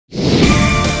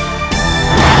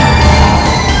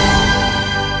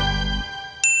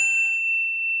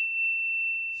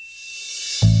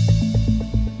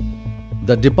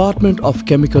The Department of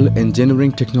Chemical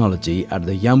Engineering Technology at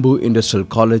the Yanbu Industrial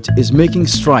College is making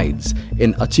strides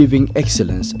in achieving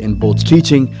excellence in both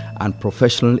teaching and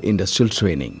professional industrial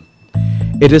training.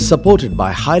 It is supported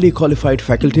by highly qualified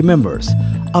faculty members,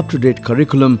 up-to-date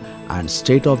curriculum and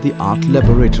state-of-the-art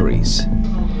laboratories.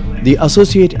 The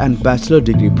associate and bachelor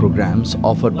degree programs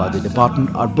offered by the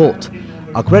department are both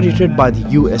accredited by the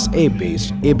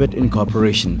USA-based ABET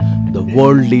Incorporation, the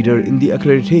world leader in the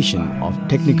accreditation of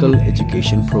technical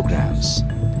education programs.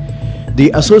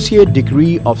 The Associate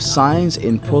Degree of Science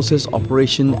in Process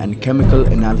Operation and Chemical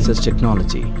Analysis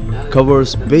Technology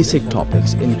covers basic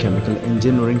topics in chemical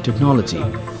engineering technology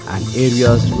and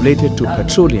areas related to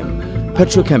petroleum,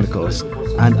 petrochemicals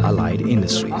and allied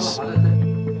industries.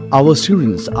 Our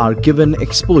students are given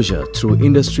exposure through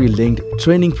industry-linked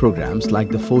training programs like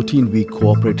the 14-week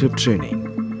cooperative training.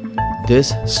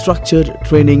 This structured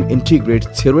training integrates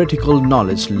theoretical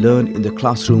knowledge learned in the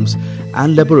classrooms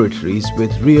and laboratories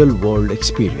with real-world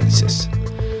experiences.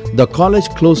 The college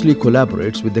closely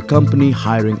collaborates with the company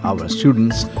hiring our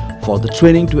students for the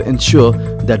training to ensure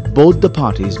that both the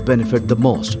parties benefit the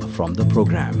most from the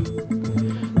program.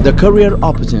 The career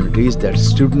opportunities that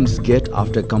students get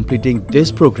after completing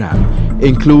this program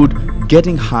include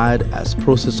getting hired as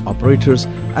process operators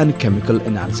and chemical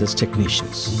analysis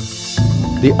technicians.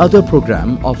 The other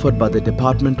program offered by the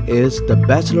department is the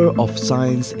Bachelor of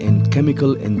Science in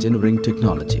Chemical Engineering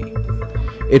Technology.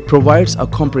 It provides a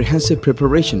comprehensive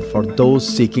preparation for those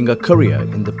seeking a career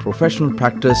in the professional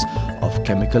practice of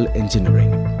chemical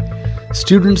engineering.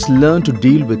 Students learn to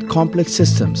deal with complex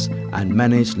systems and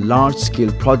manage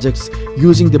large-scale projects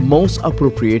using the most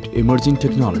appropriate emerging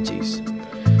technologies.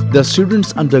 The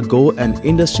students undergo an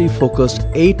industry-focused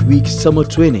 8-week summer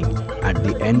training at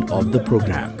the end of the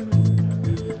program.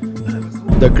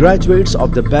 The graduates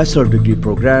of the bachelor degree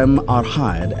program are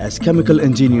hired as chemical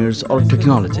engineers or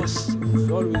technologists.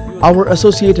 Our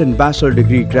associate and bachelor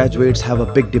degree graduates have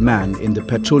a big demand in the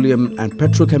petroleum and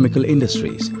petrochemical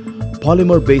industries,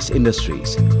 polymer-based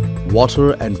industries,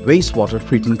 water and wastewater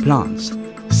treatment plants,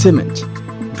 cement,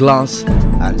 glass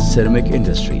and ceramic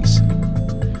industries,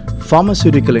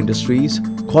 pharmaceutical industries,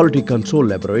 quality control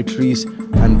laboratories,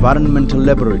 environmental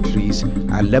laboratories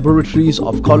and laboratories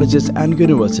of colleges and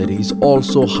universities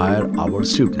also hire our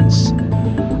students.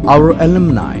 Our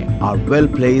alumni are well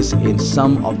placed in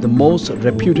some of the most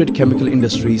reputed chemical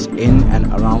industries in and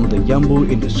around the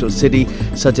Yanbu industrial city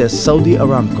such as Saudi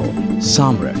Aramco,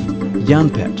 Samref,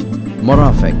 Yanpet,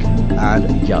 Morafek and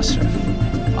Yasref.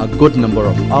 A good number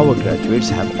of our graduates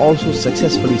have also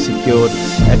successfully secured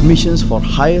admissions for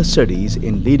higher studies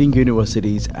in leading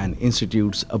universities and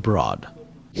institutes abroad.